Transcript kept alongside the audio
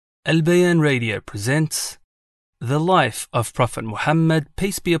Al Bayan Radio presents The Life of Prophet Muhammad,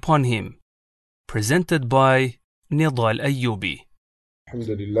 peace be upon him, presented by Nidal Ayyubi.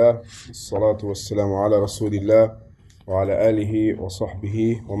 Alhamdulillah, salatu wassalamu ala rasulillah wa ala alihi wa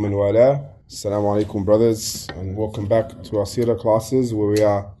sahbihi wa man wala. Assalamu alaikum, brothers, and welcome back to our seerah classes where we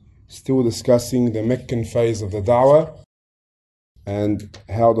are still discussing the Meccan phase of the da'wah and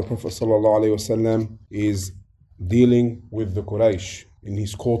how the Prophet sallallahu alaihi wasallam is dealing with the Quraysh in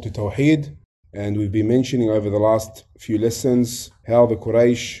his call to Tawheed. And we've been mentioning over the last few lessons how the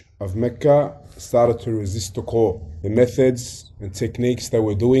Quraysh of Mecca started to resist the call, the methods and techniques they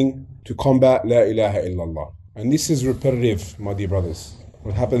were doing to combat La ilaha illallah. And this is repetitive, my dear brothers.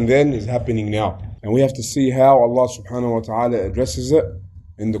 What happened then is happening now. And we have to see how Allah subhanahu wa ta'ala addresses it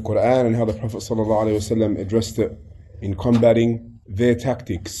in the Quran and how the Prophet sallallahu alaihi wasallam addressed it in combating their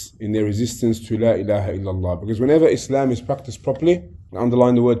tactics, in their resistance to La ilaha illallah. Because whenever Islam is practiced properly,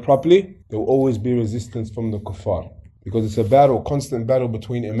 underline the word properly, there will always be resistance from the kuffar. Because it's a battle, constant battle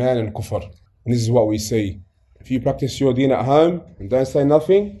between Iman and kufr. And this is what we say. If you practice your deen at home and don't say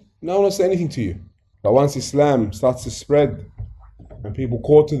nothing, no one will say anything to you. But once Islam starts to spread and people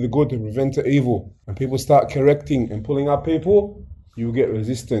call to the good to prevent the evil, and people start correcting and pulling up people, you get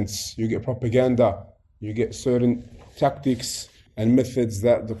resistance, you get propaganda, you get certain tactics and methods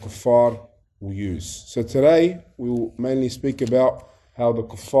that the kuffar will use. So today we will mainly speak about how the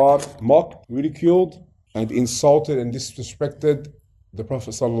kuffar mocked, ridiculed and insulted and disrespected the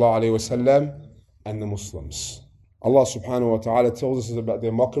Prophet ﷺ and the Muslims. Allah subhanahu wa ta'ala tells us about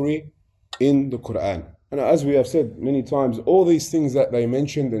their mockery in the Quran. And as we have said many times, all these things that they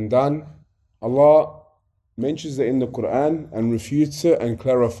mentioned and done, Allah mentions it in the Quran and refutes it and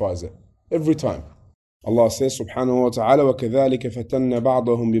clarifies it every time. Allah says subhanahu wa ta'ala, وَكَذَلِكَ فَتَنَّ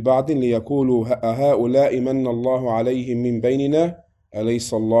بَعْضَهُمْ بِبَعْضٍ لِيَقُولُوا أَهَؤُلَاءِ مَنَّ اللَّهُ عَلَيْهِمْ مِنْ بَيْنِنَا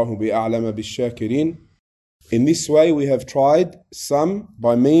أَلَيْسَ اللَّهُ بِأَعْلَمَ بِالشَّاكِرِينَ. In this way we have tried some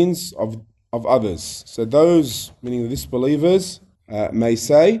by means of others. So those, meaning the disbelievers, may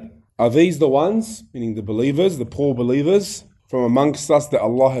say, are these the ones, meaning the believers, the poor believers, from amongst us that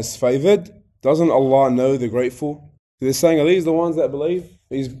Allah has favored? Doesn't Allah know the grateful? So they're saying, are these the ones that believe?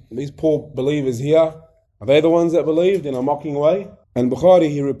 These poor believers here, are they the ones that believed in a mocking way? And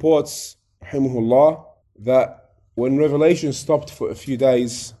Bukhari, he reports, rahimahullah, that when revelation stopped for a few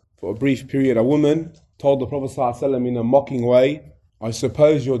days, for a brief period, a woman told the Prophet ﷺ in a mocking way, I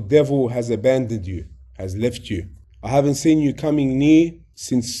suppose your devil has abandoned you, has left you. I haven't seen you coming near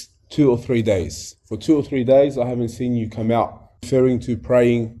since 2 or 3 days. For 2 or 3 days, I haven't seen you come out, referring to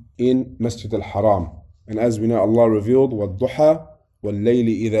praying in Masjid al-Haram. And as we know, Allah revealed, وَالضُّحَى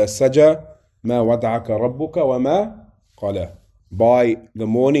وَاللَّيْلِ إِذَا سَجَى مَا وَدَعَكَ رَبُّكَ وَمَا قَلَى. By the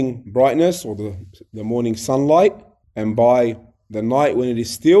morning brightness or the morning sunlight, and by the night when it is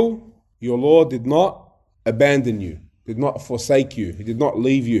still, your Lord did not abandon you, did not forsake you, He did not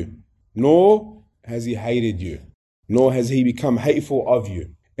leave you, nor has He hated you, nor has He become hateful of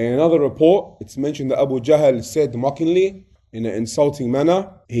you. In another report, it's mentioned that Abu Jahl said mockingly, in an insulting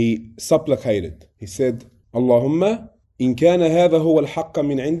manner, he supplicated. He said, Allahumma, in kana hadha huwa al-haqqa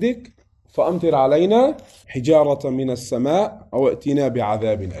min indik, فأمطر علينا حجارة من السماء أو ائتنا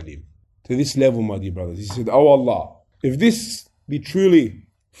بعذاب أليم. To this level, my dear brothers, he said, Oh Allah, if this be truly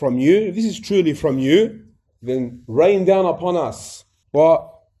from you, if this is truly from you, then rain down upon us what?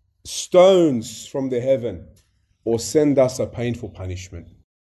 Stones from the heaven, or send us a painful punishment.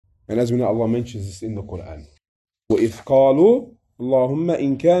 And as we know, Allah mentions this in the Quran. وَإِذْ قَالُوا اللَّهُمَّ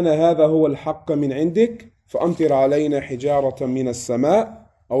إِنْ كَانَ هَذَا هُوَ الْحَقَّ مِنْ عِنْدِكَ فَأَمْطِرْ عَلَيْنَا حِجَارَةً مِنَ السَّمَاءِ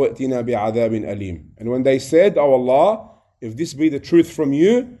أَوْ ائْتِنَا بِعَذَابٍ أَلِيمٍ. And when they said, Oh Allah, if this be the truth from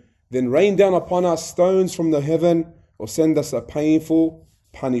you, then rain down upon us stones from the heaven, or send us a painful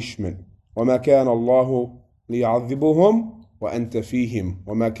punishment. وَمَا كَانَ اللَّهُ لِيَعَذِّبُهُمْ وَأَنْتَ فِيهِمْ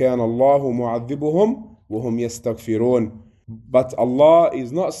وَمَا كَانَ اللَّهُ مُعَذِّبُهُمْ وَهُمْ يَسْتَغْفِرُونَ. But Allah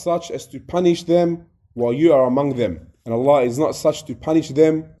is not such as to punish them while you are among them. And Allah is not such to punish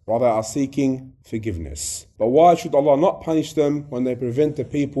them while they are seeking forgiveness. But why should Allah not punish them when they prevent the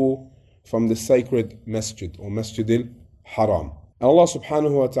people from the sacred masjid or Masjid al-Haram? And Allah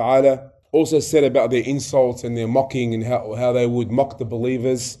subhanahu wa ta'ala also said about their insults and their mocking and how they would mock the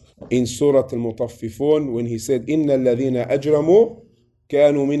believers in Surah Al-Mutaffifun when He said, إِنَّ الَّذِينَ أَجْرَمُوا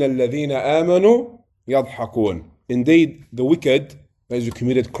كَانُوا مِنَ الَّذِينَ آمَنُوا يَضْحَكُونَ. Indeed, the wicked, those who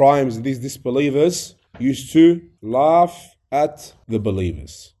committed crimes, these disbelievers, used to laugh at the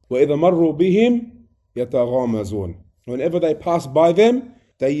believers. وَإِذَا مَرُّوا بِهِمْ يَتَغَامَزُونَ. Whenever they passed by them,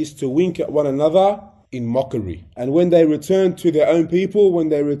 they used to wink at one another in mockery. And when they returned to their own people, when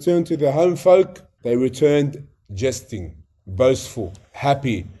they returned to their home folk, they returned jesting, boastful,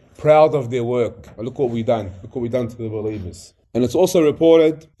 happy, proud of their work. Oh, look what we've done. Look what we've done to the believers. And it's also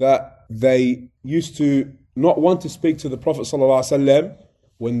reported that they used to not want to speak to the Prophet ﷺ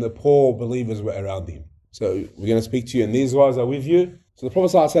when the poor believers were around him. So we're going to speak to you and these guys are with you. So the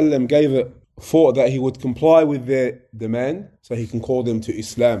Prophet ﷺ gave it, thought that he would comply with their demand so he can call them to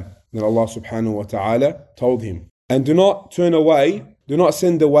Islam. Then Allah subhanahu wa ta'ala told him, and do not turn away, do not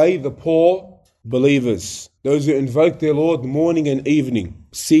send away the poor believers, those who invoke their Lord morning and evening,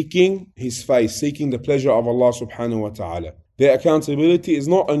 seeking His face, seeking the pleasure of Allah subhanahu wa ta'ala. Their accountability is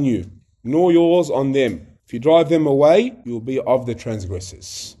not on you, nor yours on them. If you drive them away, you will be of the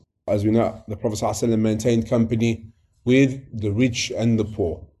transgressors. As we know, the Prophet ﷺ maintained company with the rich and the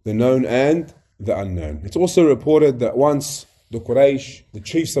poor, the known and the unknown. It's also reported that once the Quraysh, the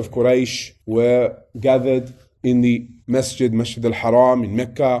chiefs of Quraysh, were gathered in the Masjid al-Haram in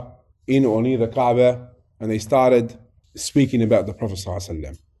Mecca, in or near the Kaaba, and they started speaking about the Prophet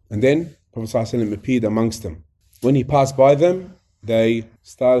ﷺ. And then Prophet ﷺ appeared amongst them. When he passed by them, they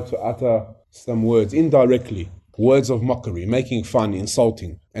started to utter some words indirectly, words of mockery, making fun,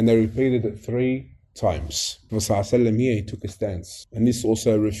 insulting, and they repeated it 3 times. Prophet ﷺ here, he took a stance, and this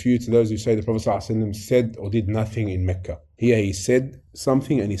also refutes those who say the Prophet ﷺ said or did nothing in Mecca. Here he said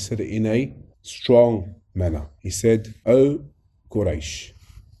something, and he said it in a strong manner. He said, O Quraysh,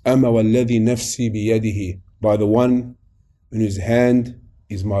 Ama walladhi nafsi biyadihi, by the one in whose hand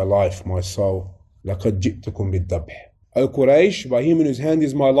is my life, my soul, laqad ji'tukum bid-dabh. O Quraysh, by him in whose hand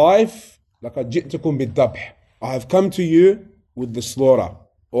is my life, laqad ji'tukum bid-dabh. I have come to you with the slaughter,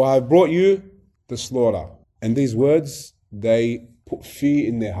 or I have brought you the slaughter. And these words, they put fear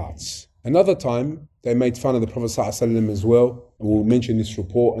in their hearts. Another time, they made fun of the Prophet ﷺ as well. And we'll mention this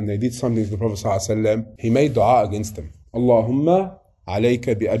report, and they did something to the Prophet ﷺ. He made dua against them. Allahumma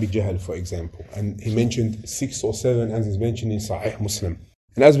alayka bi Abi Jahl, for example. And he mentioned 6 or 7, as is mentioned in Sahih Muslim.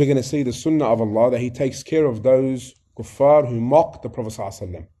 And as we're going to see, the sunnah of Allah, that He takes care of those kuffar who mock the Prophet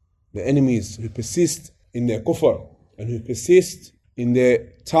ﷺ. The enemies who persist in their kufr, and who persist in their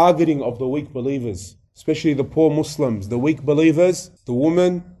targeting of the weak believers, especially the poor Muslims, the weak believers, the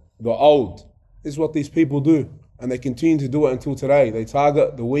women, the old. This is what these people do, and they continue to do it until today. They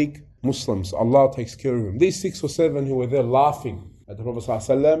target the weak Muslims. Allah takes care of them. These 6 or 7 who were there laughing at the Prophet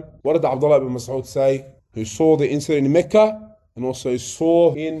ﷺ, what did Abdullah ibn Mas'ud say? Who saw the incident in Mecca and also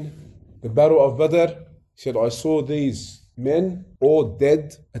saw in the Battle of Badr. He said, I saw these men all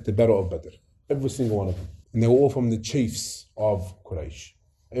dead at the Battle of Badr. Every single one of them. And they were all from the chiefs of Quraysh.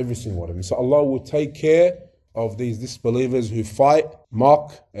 Every single one of them. So Allah will take care of these disbelievers who fight,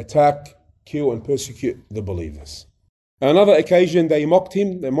 mock, attack, kill and persecute the believers. On another occasion, they mocked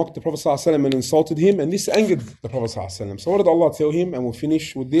him, they mocked the Prophet ﷺ and insulted him, and this angered the Prophet ﷺ. So what did Allah tell him? And we'll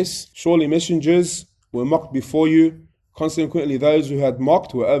finish with this. Surely messengers were mocked before you. Consequently, those who had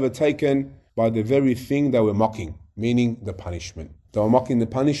mocked were overtaken by the very thing they were mocking, meaning the punishment. They were mocking the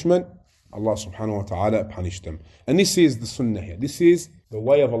punishment, Allah subhanahu wa ta'ala punished them. And this is the sunnah here. This is the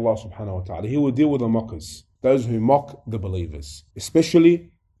way of Allah subhanahu wa ta'ala. He will deal with the mockers, those who mock the believers, especially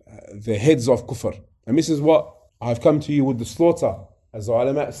the heads of kufr. And this is what I've come to you with the slaughter. As the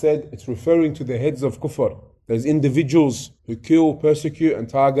ulama said, it's referring to the heads of kufr. There's individuals who kill, persecute and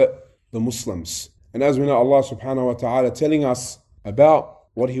target the Muslims. And as we know, Allah subhanahu wa ta'ala telling us about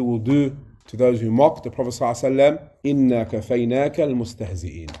what He will do to those who mock the Prophet ﷺ, إِنَّا كَفَيْنَاكَ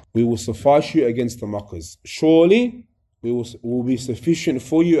الْمُسْتَهْزِئِينَ. We will suffice you against the mockers. Surely we will be sufficient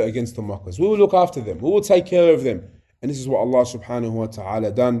for you against the mockers. We will look after them. We will take care of them. And this is what Allah subhanahu wa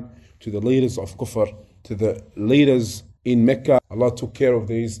ta'ala done to the leaders of kufr, to the leaders in Mecca. Allah took care of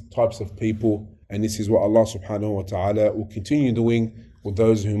these types of people. And this is what Allah subhanahu wa ta'ala will continue doing with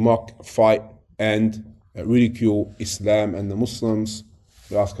those who mock, fight and ridicule Islam and the Muslims.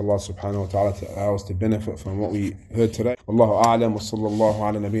 We ask Allah subhanahu wa ta'ala to allow us to benefit from what we heard today. Wallahu a'lam wa sallallahu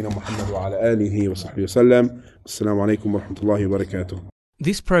ala nabiyyina Muhammad wa ala alihi wa sahbihi wa sallam. Assalamu alaikum wa rahmatullahi wa barakatuh.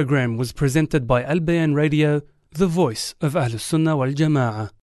 This program was presented by Al Bayan Radio, the voice of Ahlus Sunnah wal Jama'ah.